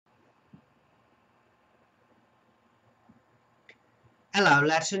Hello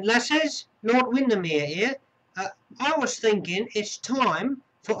lads and lasses, Lord Windermere here. I was thinking it's time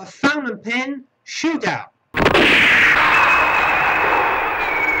for a fountain pen shootout.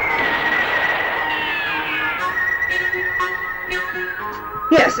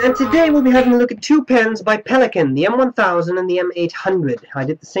 Yes, and today we'll be having a look at two pens by Pelikan, the M1000 and the M800. I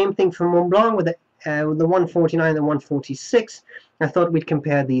did the same thing for Montblanc with the 149 and the 146. I thought we'd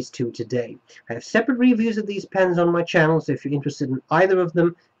compare these two today. I have separate reviews of these pens on my channel, so if you're interested in either of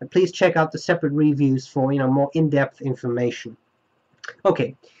them, please check out the separate reviews for more in-depth information.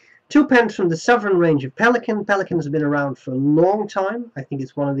 Okay, two pens from the Sovereign range of Pelikan. Pelikan has been around for a long time. I think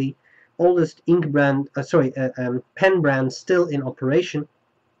it's one of the oldest pen brands still in operation.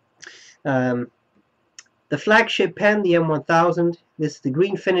 The flagship pen, the M1000, this is the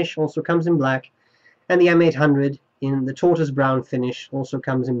green finish, also comes in black, and the M800 in the tortoise brown finish, also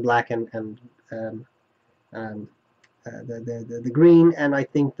comes in black and the green and I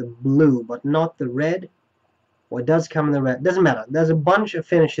think the blue, but not the red. Well, it does come in the red. Doesn't matter. There's a bunch of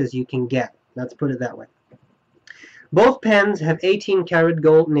finishes you can get. Let's put it that way. Both pens have 18 karat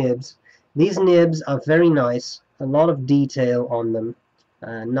gold nibs. These nibs are very nice. A lot of detail on them.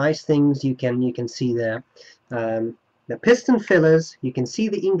 Nice things you can see there. The piston fillers, you can see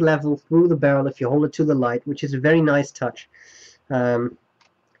the ink level through the barrel if you hold it to the light, which is a very nice touch. Clearly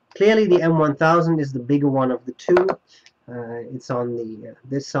the M1000 is the bigger one of the two. It's on the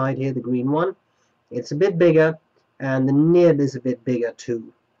this side here, the green one. It's a bit bigger, and the nib is a bit bigger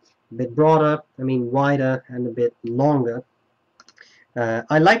too. A bit broader, wider, and a bit longer.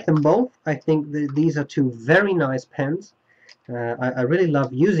 I like them both. I think these are two very nice pens. I really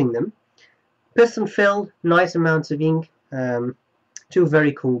love using them. Piston filled, nice amounts of ink, two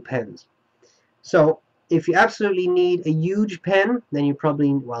very cool pens. So if you absolutely need a huge pen, then you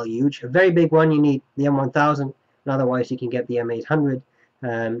probably, well, huge, a very big one, you need the M1000, and otherwise you can get the M800.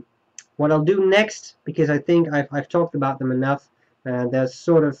 What I'll do next, because I think I've talked about them enough, there's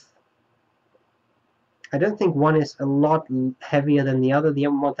sort of, I don't think one is a lot heavier than the other. The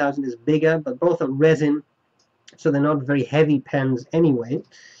M1000 is bigger, but both are resin, so they're not very heavy pens anyway.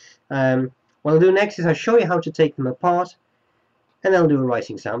 What I'll do next is I'll show you how to take them apart, and then I'll do a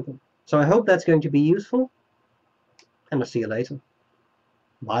writing sample. So I hope that's going to be useful, and I'll see you later.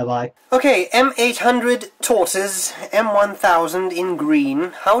 Bye bye. Okay, M800 tortoise, M1000 in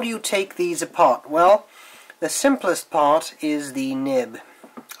green. How do you take these apart? Well, the simplest part is the nib.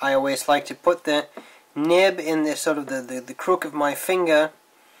 I always like to put the nib in the sort of the crook of my finger,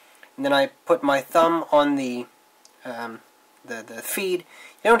 and then I put my thumb on the feed.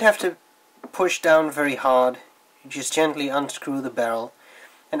 You don't have to push down very hard. You just gently unscrew the barrel,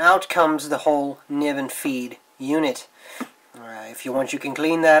 and out comes the whole nib and feed unit. If you want, you can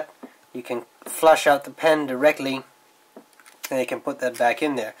clean that. You can flush out the pen directly, and you can put that back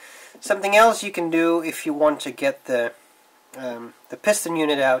in there. Something else you can do if you want to get the piston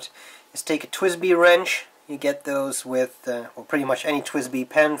unit out is take a TWSBI wrench. You get those with well, pretty much any TWSBI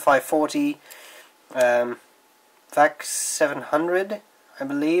pen, 540, VAC 700, I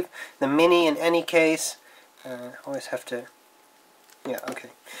believe. The mini in any case. Always have to, yeah, okay.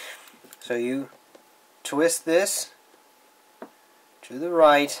 So you twist this to the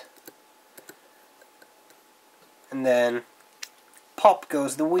right, and then pop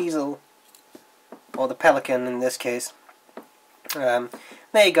goes the weasel, or the Pelikan in this case. There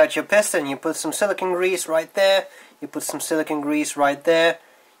you got your piston. You put some silicone grease right there, you put some silicone grease right there,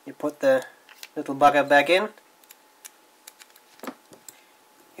 you put the little bugger back in,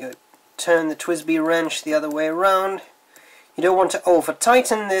 you turn the TWSBI wrench the other way around. You don't want to over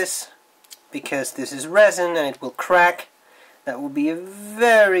tighten this, because this is resin and it will crack. That will be a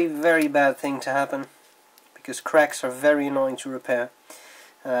very, very bad thing to happen, because cracks are very annoying to repair.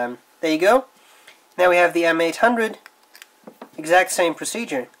 There you go. Now we have the M800. Exact same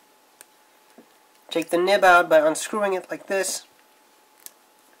procedure. Take the nib out by unscrewing it like this.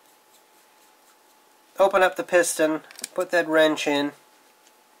 Open up the piston, put that wrench in,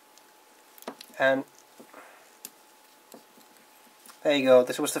 and there you go.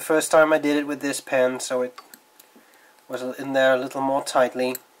 This was the first time I did it with this pen, so it was in there a little more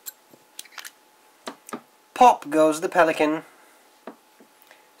tightly. Pop goes the Pelikan.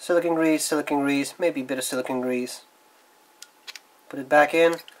 Silicone grease, maybe a bit of silicone grease. Put it back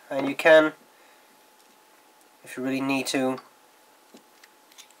in, and you can, if you really need to,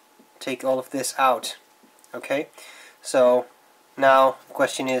 take all of this out. Okay, so now the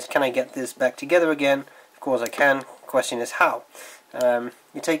question is, can I get this back together again? Of course I can. The question is how.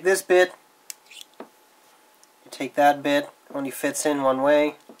 You take this bit, you take that bit, only fits in one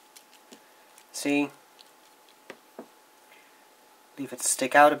way. See? leave it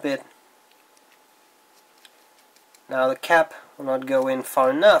stick out a bit. Now the cap will not go in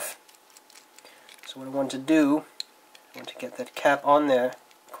far enough. So what I want to do, I want to get that cap on there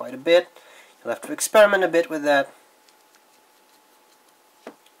quite a bit. You'll have to experiment a bit with that.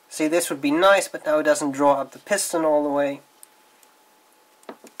 See, this would be nice, but now it doesn't draw up the piston all the way.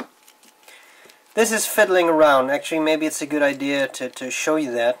 This is fiddling around. Actually, maybe it's a good idea to show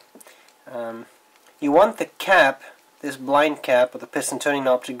you that. You want the cap, this blind cap, or the piston turning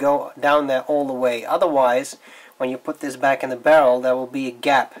knob, to go down there all the way. Otherwise, when you put this back in the barrel, there will be a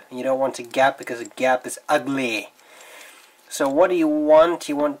gap. And you don't want a gap because a gap is ugly. So what do you want?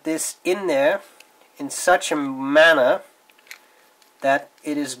 You want this in there in such a manner that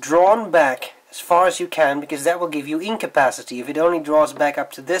it is drawn back as far as you can, because that will give you ink capacity. If it only draws back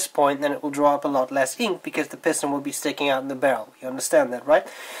up to this point, then it will draw up a lot less ink because the piston will be sticking out in the barrel. You understand that, right?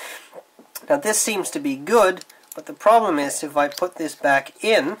 Now this seems to be good, but the problem is if I put this back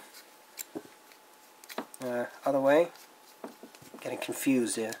in, other way, I'm getting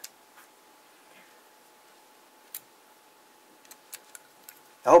confused here.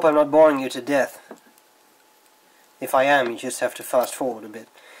 I hope I'm not boring you to death. If I am, you just have to fast forward a bit.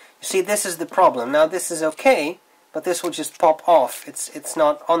 You see, this is the problem. Now this is okay, but this will just pop off. It's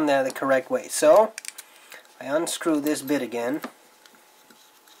not on there the correct way. So I unscrew this bit again,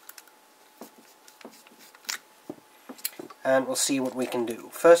 and we'll see what we can do.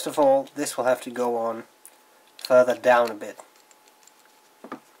 First of all, this will have to go on further down a bit.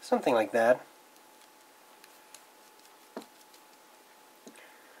 Something like that.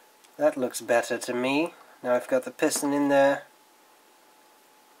 That looks better to me. Now I've got the piston in there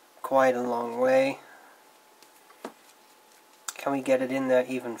quite a long way. Can we get it in there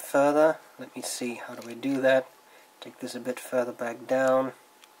even further? Let me see, how do we do that? Take this a bit further back down.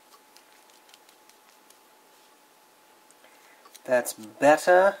 That's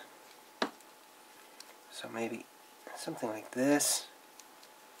better. So maybe something like this.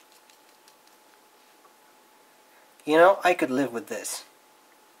 You know, I could live with this.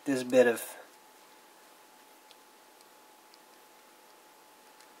 This bit of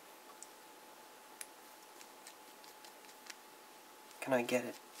can I get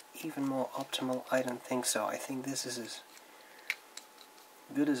it even more optimal? I don't think so. I think this is as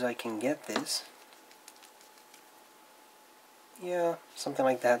good as I can get this. Yeah, something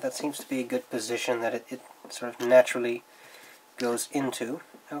like that. That seems to be a good position that it sort of naturally goes into.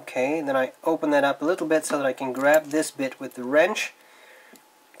 Okay, then I open that up a little bit so that I can grab this bit with the wrench.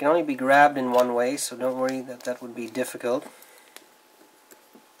 It can only be grabbed in one way, so don't worry that that would be difficult.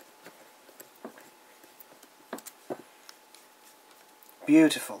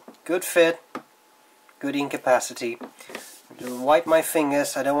 Beautiful. Good fit. Good ink capacity. I'm going to wipe my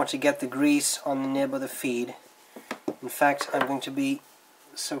fingers. I don't want to get the grease on the nib of the feed. In fact, I'm going to be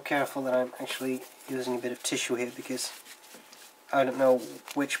so careful that I'm actually using a bit of tissue here because I don't know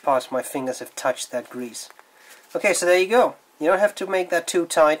which parts of my fingers have touched that grease. Okay, so there you go. You don't have to make that too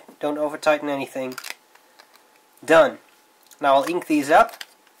tight. Don't over tighten anything. Done. Now I'll ink these up,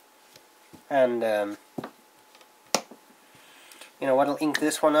 and you know what, I'll ink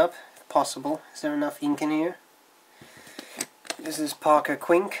this one up if possible. Is there enough ink in here? This is Parker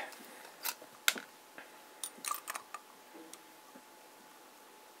Quink.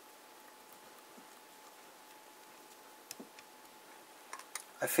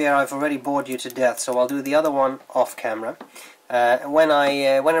 I fear I've already bored you to death, so I'll do the other one off camera. When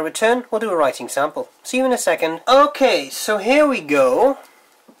I return, we'll do a writing sample. See you in a second. Okay, so here we go.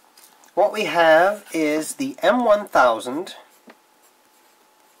 What we have is the M1000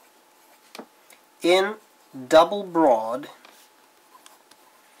 in double broad.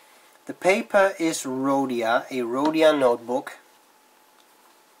 The paper is Rhodia, a Rhodia notebook.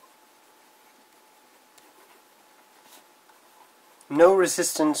 No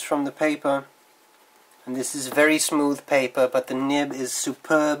resistance from the paper, and this is very smooth paper, but the nib is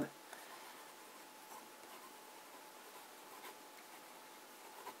superb.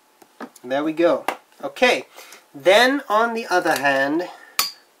 There we go. Okay, then on the other hand,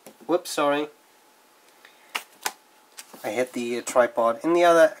 whoops, sorry, I hit the tripod. In the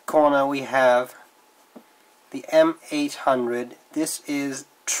other corner we have the M800. This is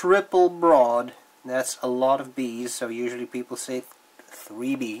triple broad. That's a lot of B's, so usually people say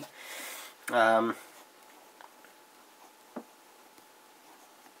 3B.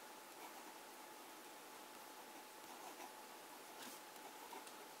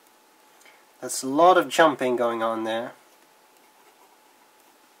 That's a lot of jumping going on there.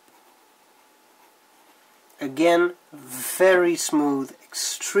 Again, very smooth,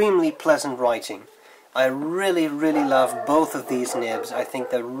 extremely pleasant writing. I really, really love both of these nibs. I think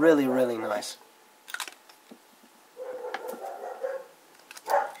they're really, really nice.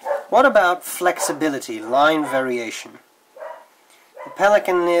 What about flexibility, line variation? The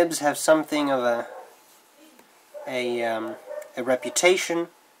Pelikan nibs have something of a reputation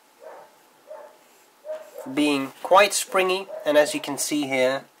for being quite springy, and as you can see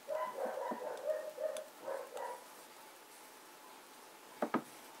here,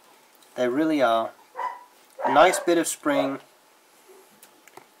 they really are. A nice bit of spring,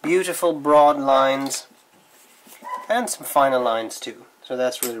 beautiful broad lines, and some finer lines too. So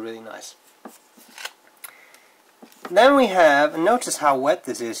that's really, really nice. Then we have, notice how wet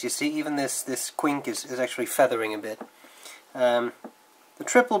this is. You see, even this quink is actually feathering a bit. The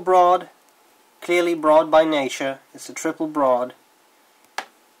triple broad, clearly broad by nature. It's a triple broad.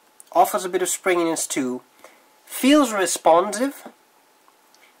 Offers a bit of springiness too. Feels responsive,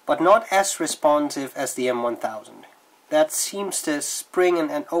 but not as responsive as the M1000. That seems to spring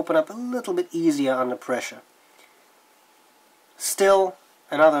and open up a little bit easier under pressure. Still,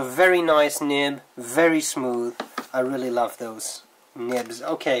 another very nice nib, very smooth. I really love those nibs.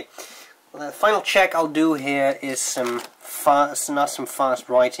 Okay, well, the final check I'll do here is some fast, not some fast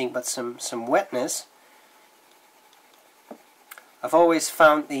writing, but some wetness. I've always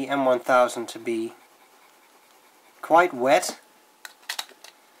found the M1000 to be quite wet.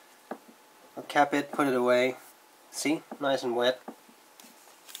 I'll cap it, put it away. See, nice and wet.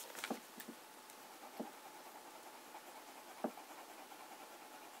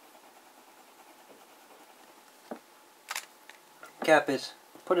 Cap it,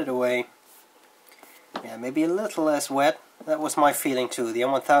 put it away. Yeah, maybe a little less wet. That was my feeling too. The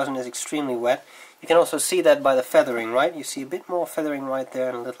M1000 is extremely wet. You can also see that by the feathering, right? You see a bit more feathering right there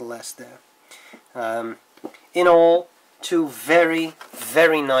and a little less there. In all, two very,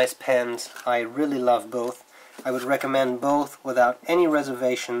 very nice pens. I really love both. I would recommend both without any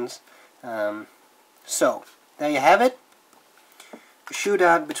reservations. So, there you have it. A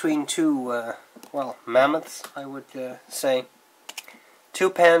shootout between two, well, mammoths, I would say. Two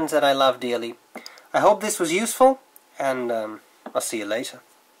pens that I love dearly. I hope this was useful, and I'll see you later.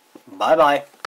 Bye-bye.